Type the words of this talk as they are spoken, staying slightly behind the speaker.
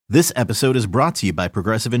This episode is brought to you by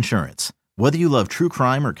Progressive Insurance. Whether you love true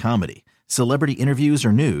crime or comedy, celebrity interviews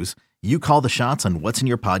or news, you call the shots on what's in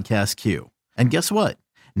your podcast queue. And guess what?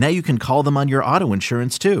 Now you can call them on your auto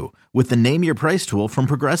insurance too with the Name Your Price tool from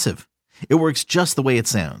Progressive. It works just the way it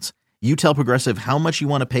sounds. You tell Progressive how much you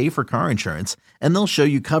want to pay for car insurance, and they'll show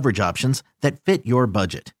you coverage options that fit your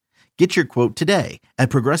budget. Get your quote today at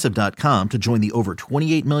Progressive.com to join the over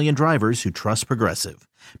 28 million drivers who trust Progressive.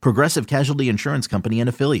 Progressive Casualty Insurance Company and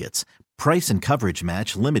Affiliates. Price and coverage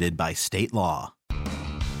match limited by state law.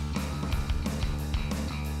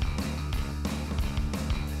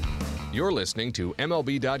 You're listening to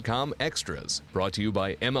MLB.com Extras, brought to you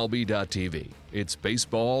by MLB.tv. It's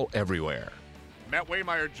baseball everywhere. Matt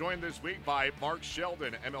Waymeyer joined this week by Mark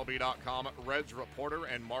Sheldon, MLB.com Reds reporter.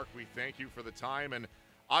 And Mark, we thank you for the time. And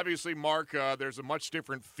obviously, Mark, there's a much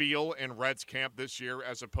different feel in Reds camp this year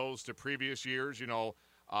as opposed to previous years. You know,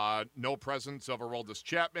 no presence of Aroldis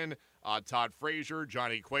Chapman, Todd Frazier,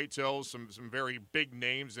 Johnny Cueto, some very big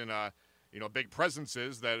names and big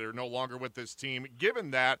presences that are no longer with this team.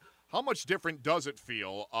 Given that, how much different does it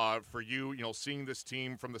feel for you, seeing this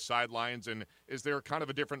team from the sidelines, and is there kind of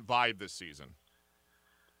a different vibe this season?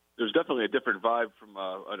 There's definitely a different vibe from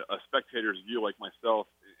a spectator's view like myself.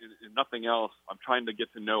 In nothing else, I'm trying to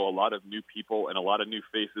get to know a lot of new people and a lot of new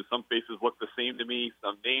faces. Some faces look the same to me.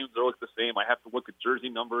 Some names look the same. I have to look at jersey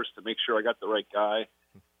numbers to make sure I got the right guy.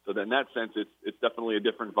 So in that sense, it's definitely a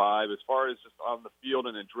different vibe. As far as just on the field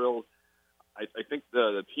and in drills, I think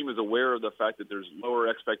the team is aware of the fact that there's lower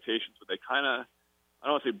expectations, but they kind of, I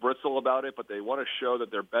don't want to say bristle about it, but they want to show that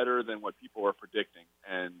they're better than what people are predicting.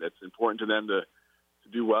 And it's important to them to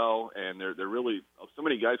do well. And they're really, so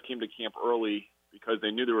many guys came to camp early because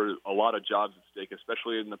they knew there were a lot of jobs at stake,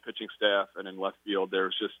 especially in the pitching staff and in left field.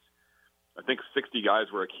 There's just, I think 60 guys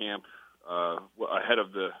were at camp ahead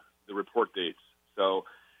of the report dates. So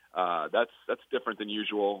that's different than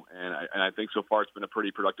usual, and I think so far it's been a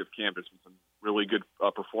pretty productive camp. There's been some really good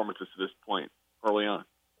performances to this point early on.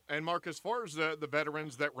 And, Mark, as far as the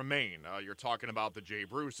veterans that remain, you're talking about the Jay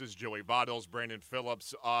Bruces, Joey Vottos, Brandon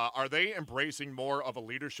Phillips. Are they embracing more of a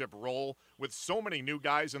leadership role with so many new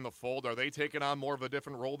guys in the fold? Are they taking on more of a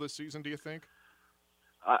different role this season, do you think?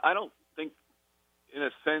 I don't think, in a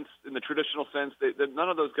sense, in the traditional sense, none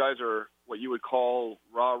of those guys are what you would call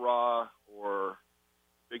rah-rah or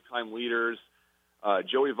big-time leaders.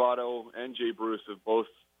 Joey Votto and Jay Bruce have both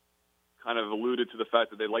kind of alluded to the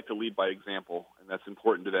fact that they like to lead by example, and that's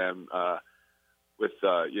important to them.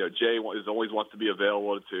 Jay always wants to be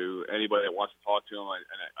available to anybody that wants to talk to him,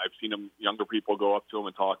 and I've seen younger people go up to him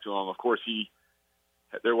and talk to him. Of course,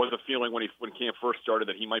 there was a feeling when camp first started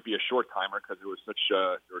that he might be a short-timer because there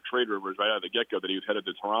were trade rumors right out of the get-go that he was headed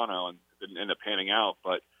to Toronto, and it didn't end up panning out.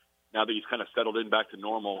 But now that he's kind of settled in back to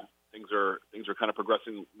normal, things are kind of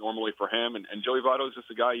progressing normally for him. And Joey Votto is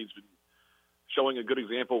just a guy. He's been showing a good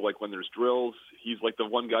example. Like when there's drills, he's like the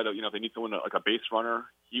one guy that, if they need someone like a base runner,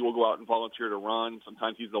 he will go out and volunteer to run.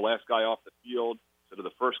 Sometimes he's the last guy off the field instead of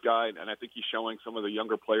the first guy. And I think he's showing some of the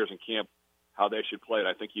younger players in camp how they should play. And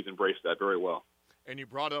I think he's embraced that very well. And you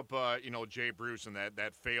brought up, Jay Bruce and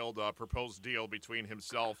that failed proposed deal between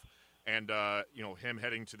himself and, him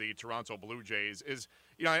heading to the Toronto Blue Jays.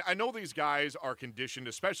 I know these guys are conditioned,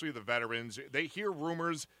 especially the veterans. They hear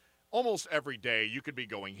rumors almost every day. You could be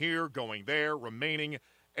going here, going there, remaining,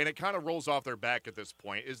 and it kind of rolls off their back at this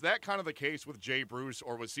point. Is that kind of the case with Jay Bruce,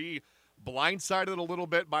 or was he blindsided a little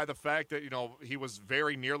bit by the fact that, he was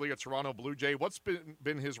very nearly a Toronto Blue Jay? What's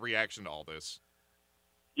been his reaction to all this?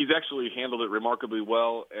 He's actually handled it remarkably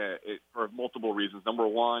well for multiple reasons. Number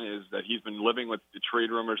one is that he's been living with the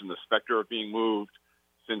trade rumors and the specter of being moved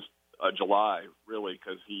since July, really,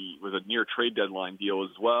 because he was a near trade deadline deal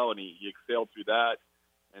as well, and he excelled through that.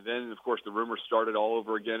 And then, of course, the rumors started all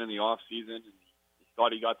over again in the off season, and he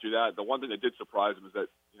thought he got through that. The one thing that did surprise him is that,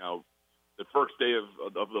 the first day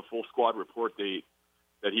of the full squad report date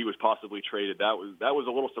that he was possibly traded, that was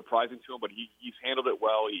a little surprising to him, but he's handled it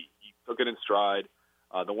well. He took it in stride.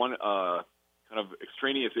 The one kind of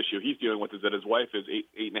extraneous issue he's dealing with is that his wife is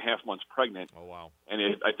eight and a half months pregnant. Oh, wow. And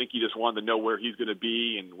I think he just wanted to know where he's going to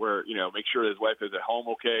be and where, make sure his wife is at home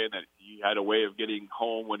okay, and that he had a way of getting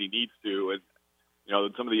home when he needs to. And,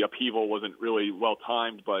 some of the upheaval wasn't really well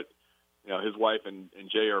timed, but, his wife and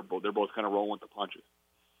Jay they're both kind of rolling with the punches.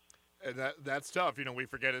 And that's tough. We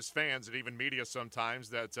forget as fans and even media sometimes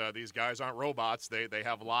that these guys aren't robots. They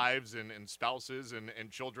have lives and spouses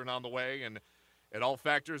and children on the way, and it all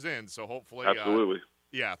factors in. So hopefully, absolutely,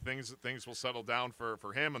 things will settle down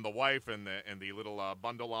for him and the wife and the little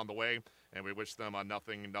bundle on the way. And we wish them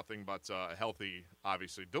nothing but a healthy,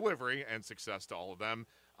 obviously, delivery and success to all of them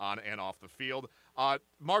on and off the field.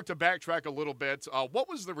 Mark, to backtrack a little bit, what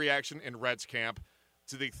was the reaction in Reds camp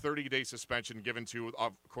to the 30-day suspension given to,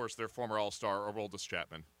 of course, their former All-Star, Aroldis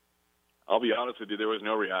Chapman? I'll be honest with you, there was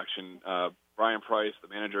no reaction. Brian Price, the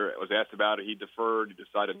manager, was asked about it. He deferred. He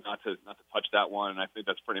decided not to touch that one, and I think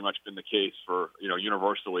that's pretty much been the case for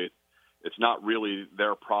universally. It's not really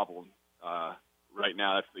their problem right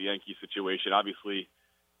now. That's the Yankee situation. Obviously,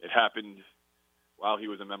 it happened while he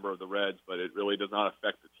was a member of the Reds, but it really does not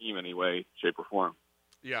affect the team in any way, shape, or form.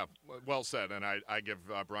 Yeah, well said, and I give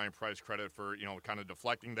Brian Price credit for, kind of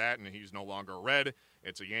deflecting that, and he's no longer a Red.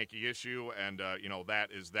 It's a Yankee issue, and, that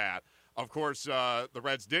is that. Of course, the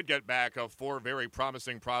Reds did get back 4 very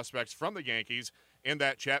promising prospects from the Yankees in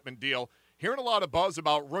that Chapman deal. Hearing a lot of buzz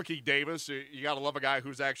about Rookie Davis. You got to love a guy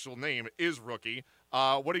whose actual name is Rookie.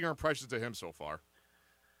 What are your impressions of him so far?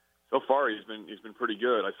 So far, he's been pretty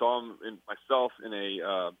good. I saw him myself in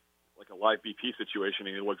a live BP situation,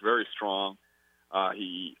 and he looked very strong.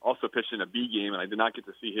 He also pitched in a B game, and I did not get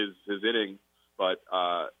to see his innings, but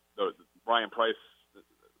Brian Price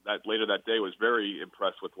later that day was very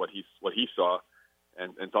impressed with what he saw,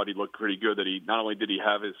 and thought he looked pretty good. That he not only did he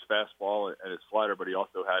have his fastball and his slider, but he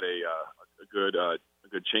also had a good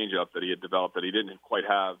changeup that he had developed that he didn't quite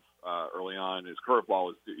have early on. His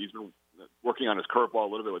curveball he's been working on his curveball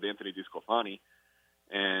a little bit with Anthony DeSclafani,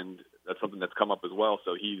 and that's something that's come up as well.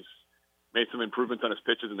 So he's made some improvements on his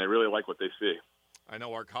pitches, and they really like what they see. I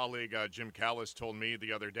know our colleague Jim Callis told me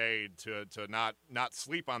the other day to not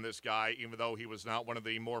sleep on this guy, even though he was not one of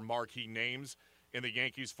the more marquee names in the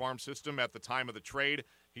Yankees farm system at the time of the trade.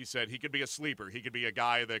 He said he could be a sleeper. He could be a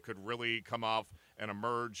guy that could really come off and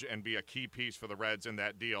emerge and be a key piece for the Reds in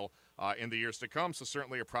that deal in the years to come. So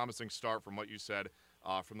certainly a promising start from what you said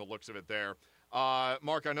from the looks of it there.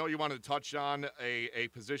 Mark, I know you wanted to touch on a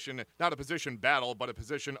position, not a position battle, but a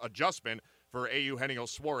position adjustment for Eugenio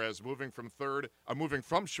Suarez, moving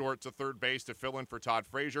from short to third base to fill in for Todd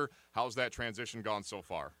Frazier. How's that transition gone so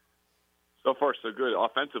far? So far, so good.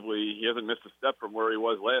 Offensively, he hasn't missed a step from where he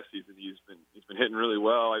was last season. He's been hitting really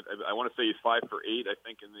well. I want to say he's 5 for 8, I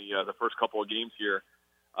think, in the first couple of games here.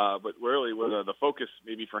 But really, the focus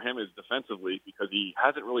maybe for him is defensively, because he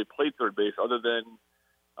hasn't really played third base other than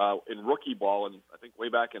in rookie ball, and I think way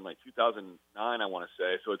back in 2009, I want to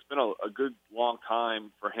say. So it's been a good long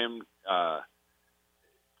time for him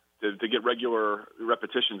to get regular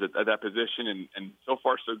repetitions at that position, and so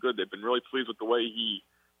far so good. They've been really pleased with the way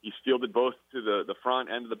he's fielded both to the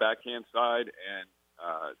front and to the backhand side,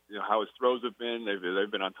 and how his throws have been.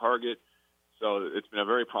 They've been on target. So it's been a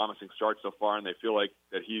very promising start so far, and they feel like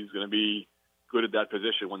that he's going to be good at that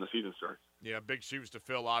position when the season starts. Yeah, big shoes to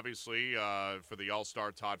fill, obviously, for the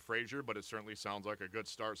All-Star Todd Frazier, but it certainly sounds like a good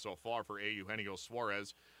start so far for Eugenio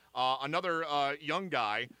Suarez. Another young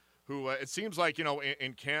guy who it seems like,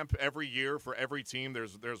 in camp every year for every team,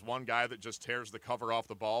 there's one guy that just tears the cover off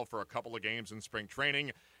the ball for a couple of games in spring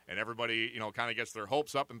training, and everybody, kind of gets their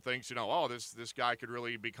hopes up and thinks, this guy could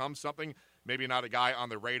really become something. Maybe not a guy on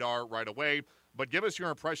the radar right away, but give us your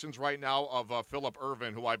impressions right now of Phillip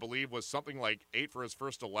Ervin, who I believe was something like 8 for his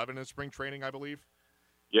first 11 in spring training, I believe.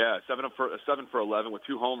 Yeah, 7 for 11 with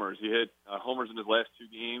 2 homers. He hit homers in his last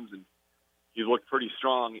 2 games, and he's looked pretty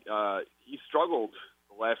strong. He struggled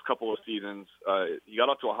the last couple of seasons. He got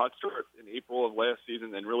off to a hot start in April of last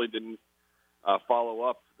season and really didn't follow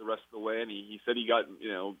up the rest of the way. And he said he got,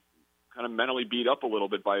 kind of mentally beat up a little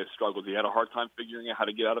bit by his struggles. He had a hard time figuring out how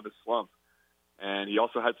to get out of his slump. And he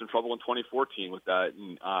also had some trouble in 2014 with that.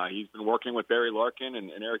 And he's been working with Barry Larkin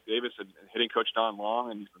and Eric Davis and hitting coach Don Long,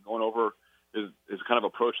 and he's been going over his kind of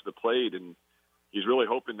approach to the plate. And he's really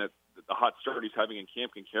hoping that the hot start he's having in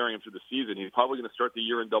camp can carry him through the season. He's probably going to start the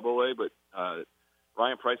year in Double-A, but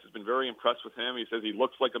Ryan Price has been very impressed with him. He says he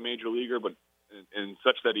looks like a major leaguer, but in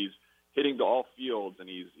such that he's hitting to all fields, and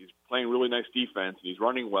he's playing really nice defense, and he's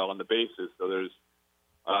running well on the bases. So there's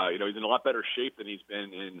he's in a lot better shape than he's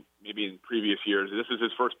been in previous years. This is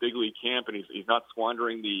his first big league camp, and he's not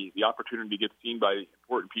squandering the opportunity to get seen by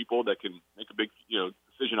important people that can make a big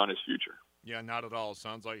decision on his future. Yeah, not at all.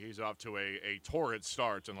 Sounds like he's off to a torrid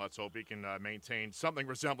start, and let's hope he can maintain something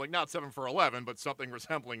resembling, not 7 for 11, but something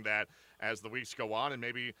resembling that as the weeks go on, and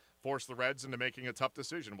maybe force the Reds into making a tough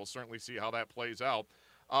decision. We'll certainly see how that plays out.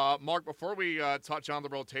 Mark, before we touch on the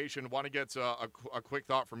rotation, want to get a quick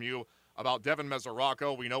thought from you about Devin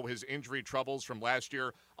Mesoraco. We know his injury troubles from last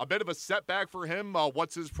year. A bit of a setback for him.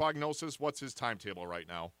 What's his prognosis? What's his timetable right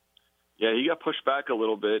now? Yeah, he got pushed back a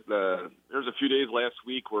little bit. There was a few days last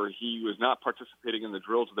week where he was not participating in the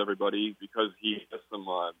drills with everybody because he has some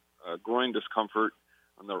groin discomfort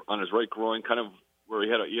on his right groin, kind of where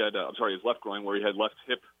he had his left groin where he had left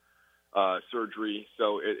hip surgery.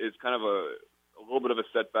 So it's kind of a a little bit of a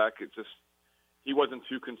setback. It's just he wasn't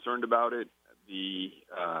too concerned about it. The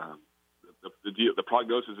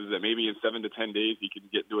prognosis is that maybe in 7 to 10 days he can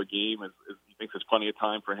get into a game. As he thinks there's plenty of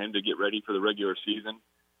time for him to get ready for the regular season.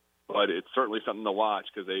 But it's certainly something to watch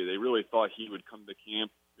because they really thought he would come to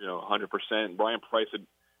camp, 100%. Brian Price had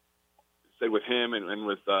said with him and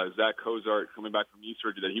with Zach Cozart coming back from knee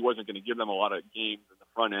surgery that he wasn't going to give them a lot of games in the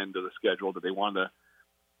front end of the schedule, that they wanted to,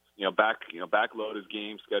 backload his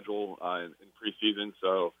game schedule in preseason.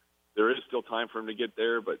 So there is still time for him to get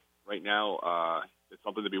there, but right now it's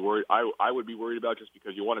something to be worried. I would be worried about just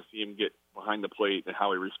because you want to see him get behind the plate and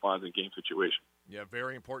how he responds in game situation. Yeah,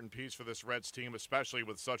 very important piece for this Reds team, especially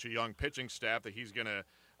with such a young pitching staff that he's going to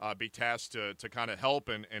be tasked to kind of help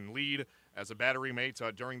and lead as a battery mate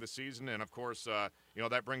during the season. And, of course,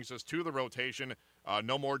 that brings us to the rotation.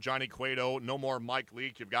 No more Johnny Cueto, no more Mike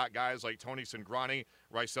Leake. You've got guys like Tony Cingrani,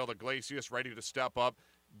 Raisel Iglesias ready to step up.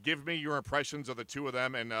 Give me your impressions of the two of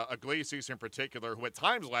them, and Iglesias in particular, who at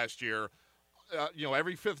times last year,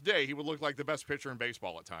 every fifth day he would look like the best pitcher in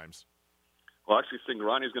baseball at times. Well, actually,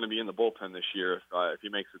 Cingrani is going to be in the bullpen this year if he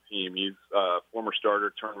makes the team. He's a former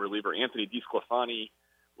starter turned reliever. Anthony DeSclafani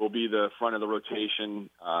will be the front of the rotation,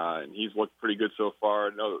 and he's looked pretty good so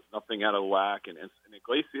far. Nothing out of whack. And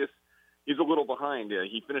Iglesias, he's a little behind.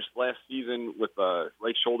 He finished last season with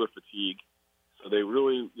right shoulder fatigue. So they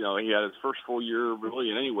really, he had his first full year really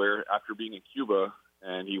in anywhere after being in Cuba,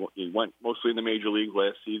 and he went mostly in the major league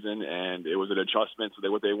last season, and it was an adjustment.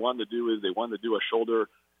 So what they wanted to do is they wanted to do a shoulder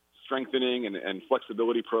strengthening and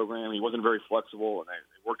flexibility program. He wasn't very flexible, and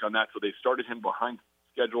they worked on that. So they started him behind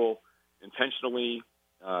schedule intentionally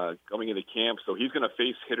going into camp. So he's going to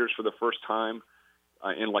face hitters for the first time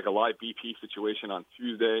in like a live BP situation on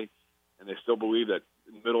Tuesday, and they still believe that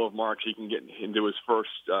in the middle of March he can get into his first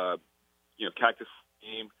Cactus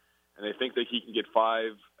game, and they think that he can get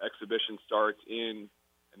 5 exhibition starts in,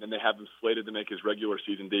 and then they have him slated to make his regular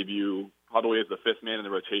season debut probably as the 5th man in the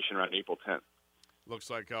rotation around April 10th. Looks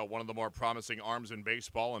like one of the more promising arms in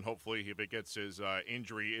baseball, and hopefully if it gets his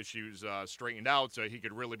injury issues straightened out, he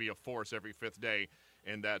could really be a force every 5th day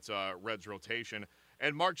in that Reds rotation.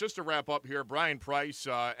 And, Mark, just to wrap up here, Brian Price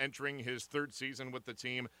entering his 3rd season with the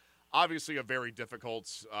team. Obviously a very difficult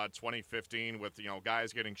 2015 with,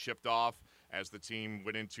 guys getting shipped off as the team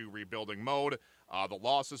went into rebuilding mode. The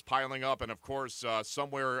losses piling up, and, of course,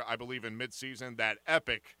 somewhere, I believe, in midseason, that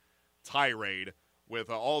epic tirade with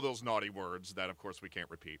all those naughty words that, of course, we can't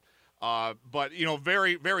repeat. But,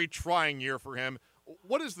 very, very trying year for him.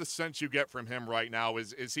 What is the sense you get from him right now?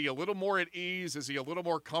 Is he a little more at ease? Is he a little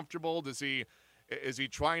more comfortable? Is he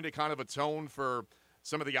trying to kind of atone for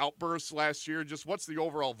some of the outbursts last year? Just what's the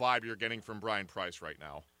overall vibe you're getting from Brian Price right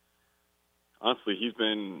now? Honestly, he's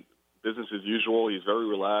been business as usual. He's very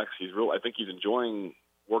relaxed. I think he's enjoying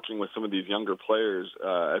working with some of these younger players.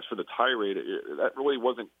 As for the tirade, that really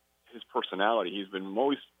wasn't his personality. He's been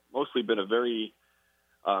mostly been a very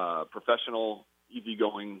professional,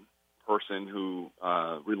 easygoing person who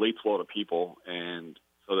relates well to people. And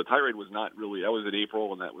so the tirade was not really, that was in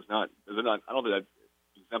April, and that was not, I don't think that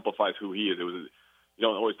exemplifies who he is. It was, you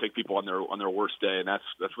don't always take people on their worst day, and that's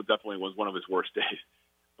what definitely was one of his worst days.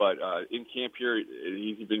 But in camp here,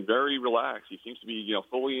 he's been very relaxed. He seems to be,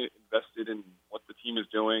 fully invested in what the team is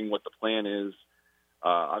doing, what the plan is.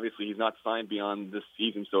 Obviously, he's not signed beyond this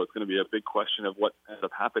season, so it's going to be a big question of what ends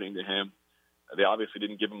up happening to him. They obviously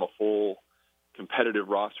didn't give him a full competitive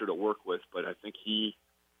roster to work with, but I think he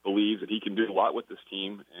believes that he can do a lot with this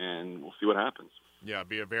team, and we'll see what happens. Yeah, it'd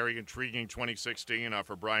be a very intriguing 2016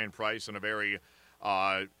 for Brian Price and a very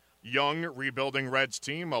young, rebuilding Reds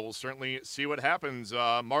team. We'll certainly see what happens.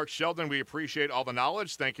 Mark Sheldon, we appreciate all the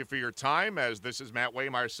knowledge. Thank you for your time, as this is Matt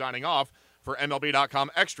Waymire signing off for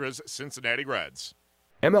MLB.com Extras Cincinnati Reds.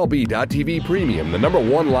 MLB.TV Premium, the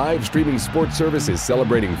 #1 live streaming sports service, is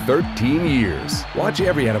celebrating 13 years. Watch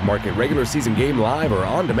every out-of-market regular season game live or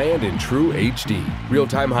on demand in true HD.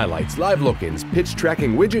 Real-time highlights, live look-ins, pitch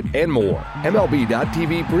tracking widget, and more.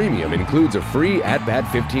 MLB.TV Premium includes a free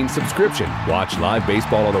At-Bat 15 subscription. Watch live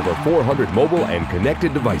baseball on over 400 mobile and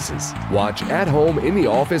connected devices. Watch at home, in the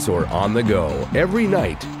office, or on the go every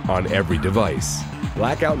night on every device.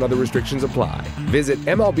 Blackout and other restrictions apply. Visit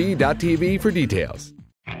MLB.TV for details.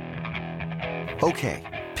 Okay,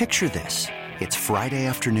 picture this. It's Friday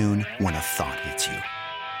afternoon when a thought hits you.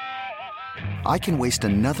 I can waste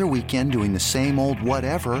another weekend doing the same old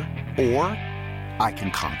whatever, or I can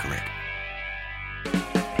conquer it.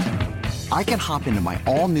 I can hop into my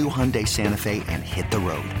all-new Hyundai Santa Fe and hit the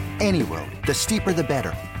road. Any road. The steeper, the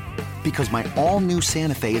better. Because my all-new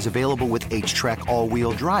Santa Fe is available with H-Track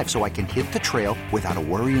all-wheel drive, so I can hit the trail without a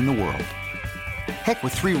worry in the world. Heck,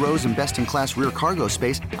 with 3 rows and best-in-class rear cargo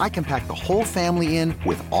space, I can pack the whole family in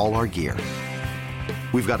with all our gear.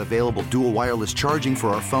 We've got available dual wireless charging for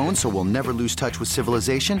our phones, so we'll never lose touch with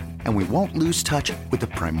civilization, and we won't lose touch with the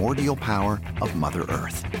primordial power of Mother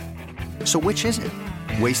Earth. So which is it?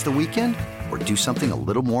 Waste the weekend or do something a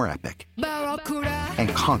little more epic? And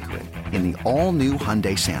conquer it in the all-new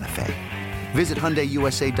Hyundai Santa Fe. Visit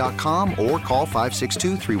HyundaiUSA.com or call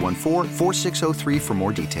 562-314-4603 for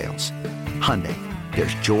more details. Hyundai,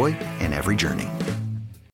 there's joy in every journey.